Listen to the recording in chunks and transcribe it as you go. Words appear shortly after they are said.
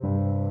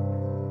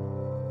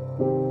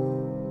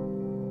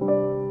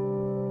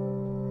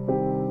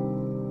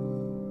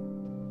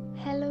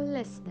Hello,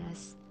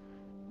 listeners.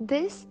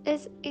 This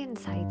is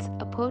Insights,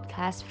 a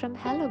podcast from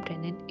Hello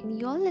Brennan, and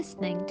you're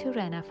listening to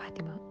Rana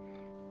Fatima.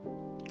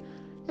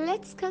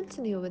 Let's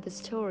continue with the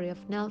story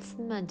of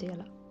Nelson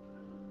Mandela.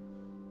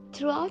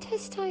 Throughout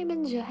his time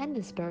in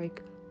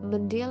Johannesburg,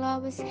 Mandela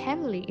was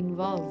heavily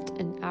involved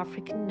in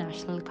African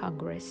National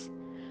Congress.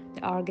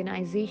 The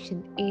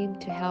organization aimed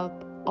to help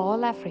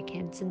all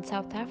Africans in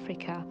South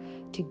Africa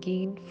to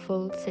gain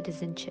full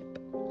citizenship.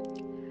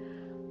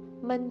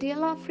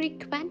 Mandela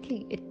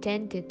frequently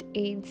attended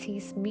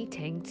ANC's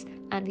meetings,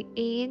 and the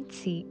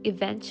ANC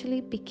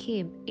eventually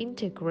became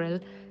integral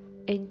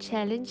in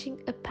challenging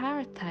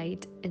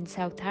apartheid in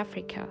South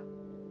Africa.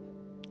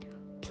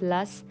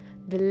 Plus,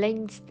 the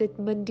links that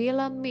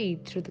Mandela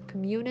made through the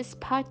Communist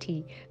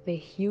Party were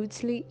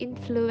hugely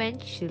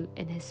influential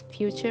in his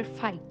future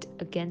fight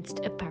against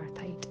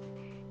apartheid.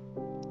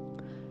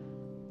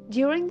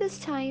 During this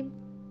time,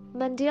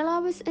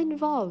 Mandela was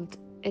involved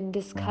in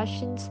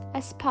discussions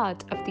as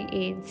part of the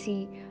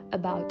ANC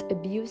about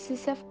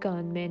abuses of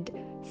government,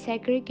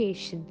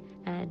 segregation,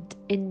 and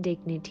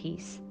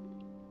indignities.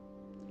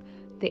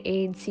 The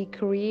ANC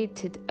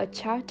created a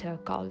charter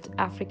called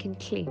African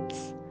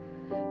Claims.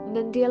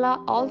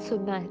 Mandela also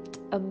met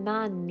a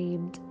man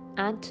named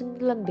Anton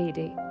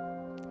Lembede.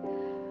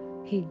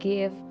 He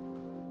gave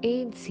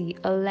ANC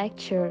a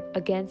lecture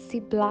against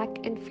the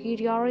black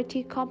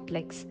inferiority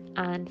complex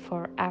and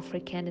for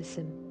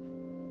Africanism.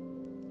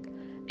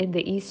 In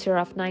the Easter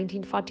of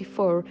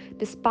 1944,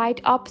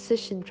 despite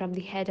opposition from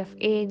the head of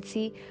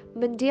ANC,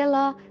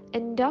 Mandela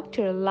and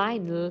Dr.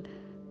 Lionel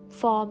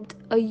formed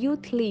a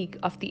youth league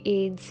of the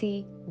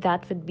ANC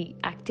that would be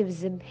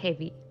activism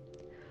heavy.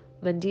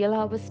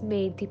 Mandela was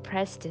made the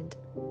president.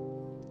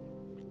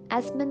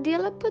 As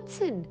Mandela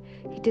puts in,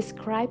 he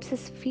describes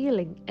his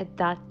feeling at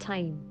that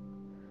time.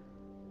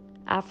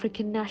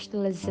 African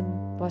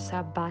nationalism was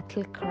our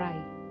battle cry,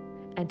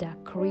 and our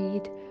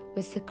creed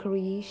was the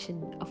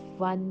creation of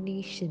one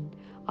nation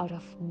out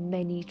of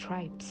many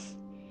tribes,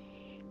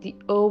 the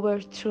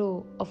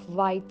overthrow of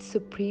white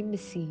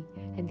supremacy,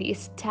 and the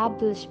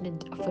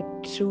establishment of a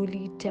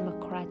truly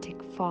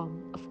democratic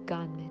form of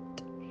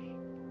government.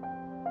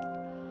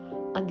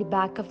 On the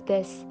back of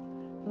this,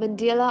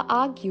 Mandela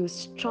argues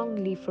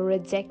strongly for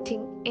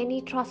rejecting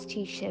any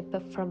trusteeship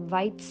from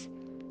whites,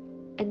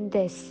 and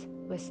this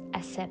was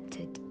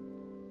accepted.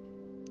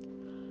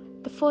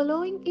 The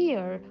following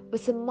year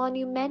was a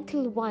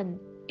monumental one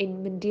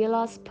in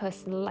Mandela's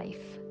personal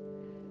life.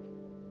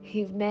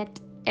 He met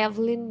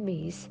Evelyn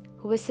Mays,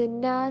 who was a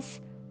nurse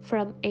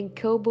from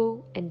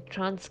Enkobo and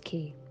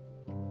Transkei.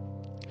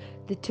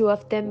 The two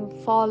of them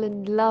fall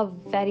in love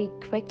very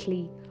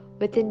quickly.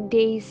 Within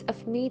days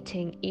of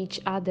meeting each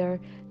other,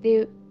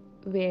 they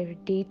were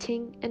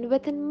dating, and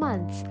within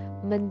months,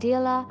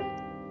 Mandela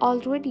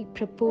already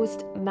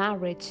proposed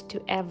marriage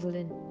to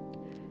Evelyn.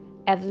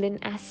 Evelyn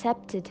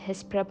accepted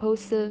his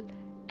proposal,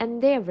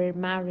 and they were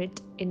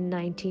married in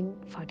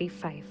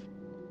 1945.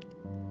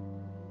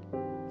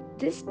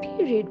 This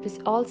period was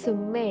also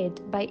made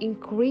by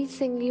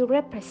increasingly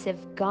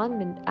repressive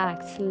government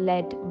acts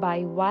led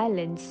by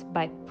violence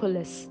by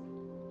police.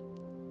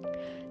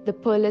 The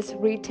police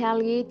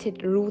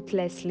retaliated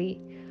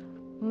ruthlessly.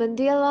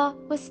 Mandela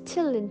was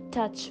still in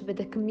touch with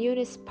the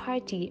Communist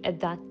Party at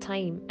that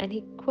time, and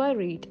he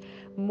queried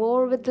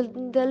more with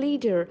the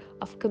leader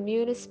of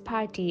Communist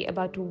Party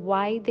about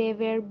why they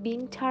were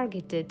being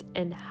targeted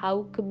and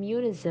how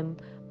communism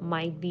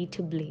might be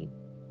to blame.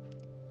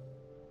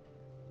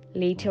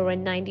 Later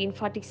in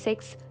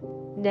 1946,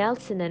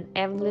 Nelson and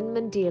Evelyn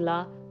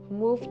Mandela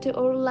moved to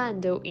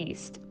Orlando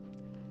East.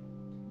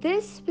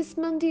 This was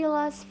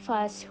Mandela's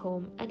first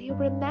home, and he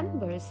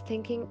remembers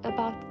thinking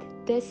about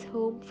this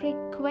home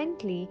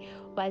frequently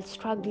while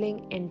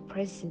struggling in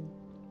prison.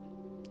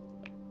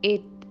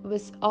 It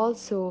was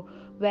also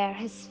where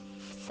his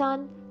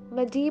son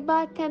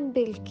Madiba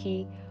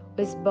Thembilki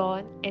was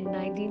born in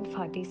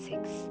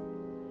 1946.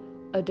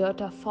 A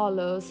daughter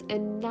follows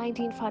in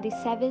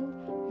 1947,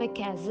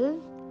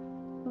 Makaziv,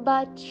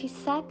 but she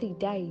sadly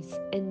dies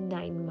in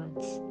 9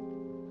 months.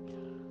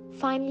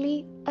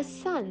 Finally, a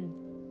son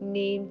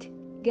named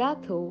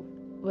Gatho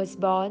was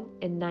born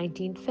in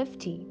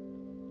 1950.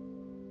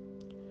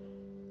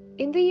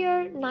 In the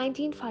year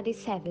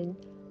 1947,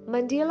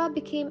 Mandela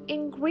became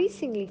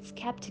increasingly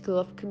skeptical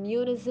of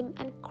communism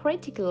and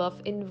critical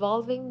of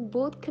involving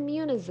both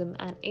communism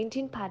and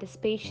Indian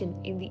participation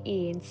in the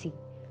ANC.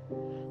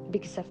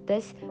 Because of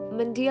this,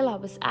 Mandela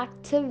was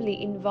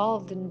actively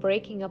involved in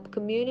breaking up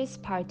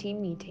Communist Party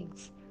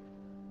meetings.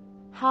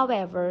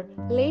 However,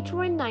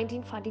 later in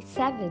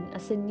 1947,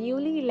 as a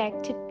newly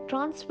elected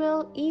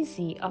Transvaal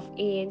EC of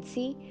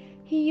ANC,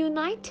 he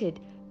united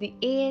the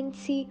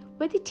ANC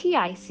with the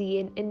TIC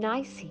and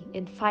NIC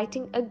in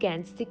fighting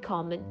against the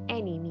common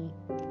enemy.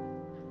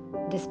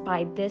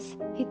 Despite this,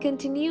 he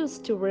continues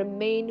to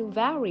remain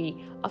wary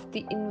of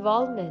the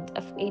involvement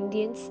of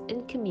Indians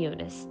in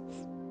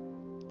communists.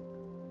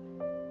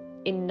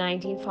 In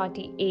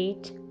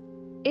 1948,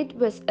 It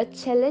was a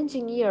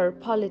challenging year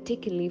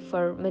politically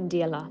for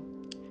Mandela.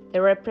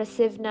 The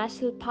repressive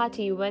National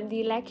Party won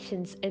the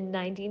elections in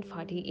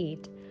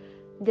 1948.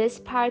 This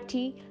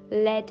party,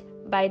 led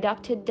by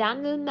Dr.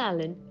 Daniel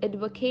Mellon,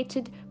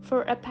 advocated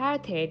for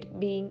apartheid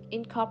being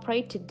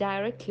incorporated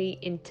directly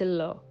into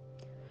law.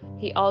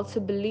 He also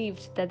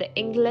believed that the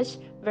English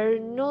were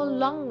no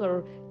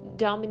longer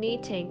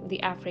dominating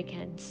the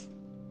Africans.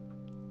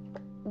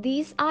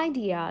 These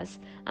ideas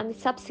and the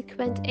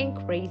subsequent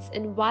increase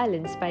in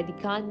violence by the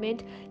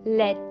government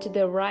led to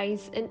the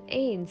rise in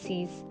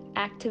ANC's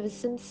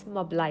activism's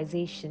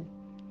mobilization.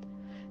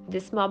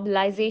 This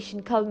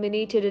mobilization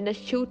culminated in a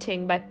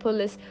shooting by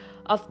police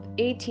of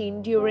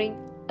 18 during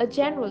a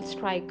general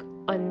strike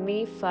on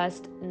May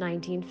 1st,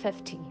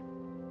 1950.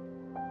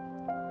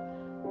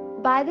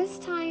 By this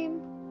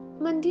time,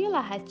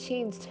 Mandela had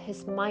changed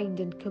his mind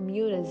in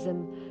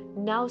communism,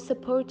 now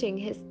supporting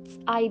his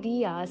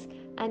ideas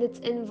and its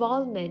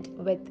involvement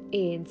with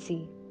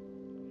ANC.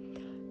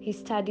 He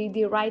studied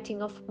the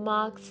writing of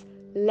Marx,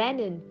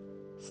 Lenin,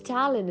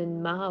 Stalin,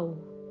 and Mao.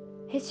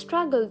 He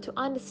struggled to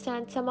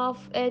understand some of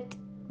it,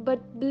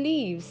 but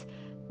believes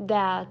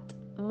that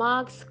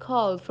Marx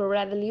called for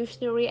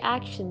revolutionary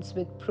actions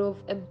would prove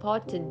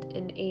important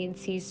in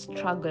ANC's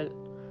struggle.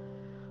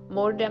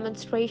 More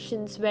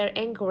demonstrations were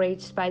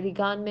encouraged by the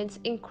government's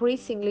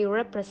increasingly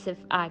repressive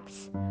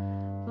acts.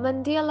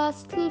 Mandela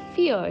still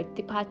feared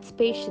the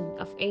participation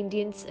of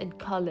Indians and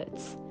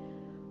coloreds,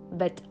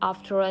 but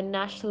after a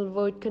national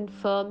vote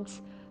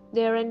confirms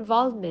their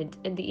involvement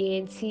in the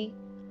ANC,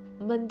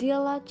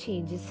 Mandela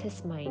changes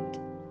his mind.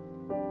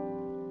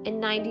 In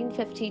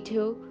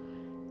 1952,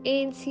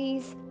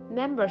 ANC's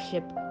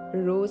membership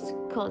rose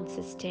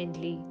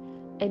consistently,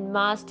 and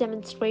mass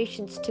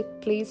demonstrations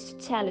took place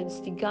to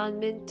challenge the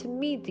government to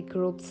meet the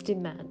group's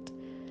demand.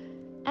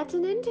 At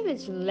an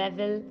individual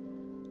level,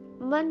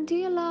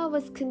 Mandela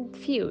was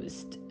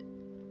confused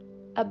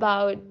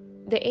about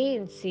the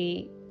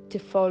ANC to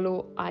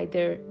follow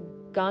either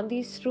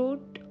Gandhi's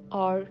route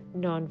or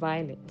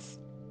nonviolence.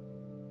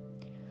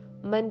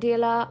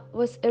 Mandela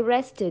was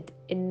arrested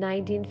in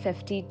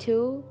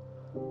 1952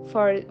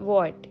 for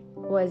what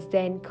was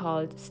then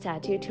called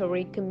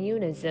statutory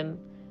communism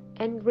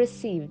and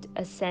received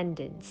a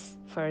sentence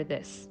for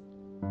this.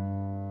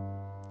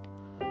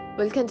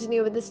 We'll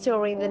continue with the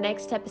story in the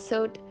next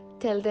episode.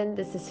 Till then,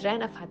 this is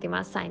Rana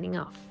Fatima signing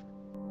off.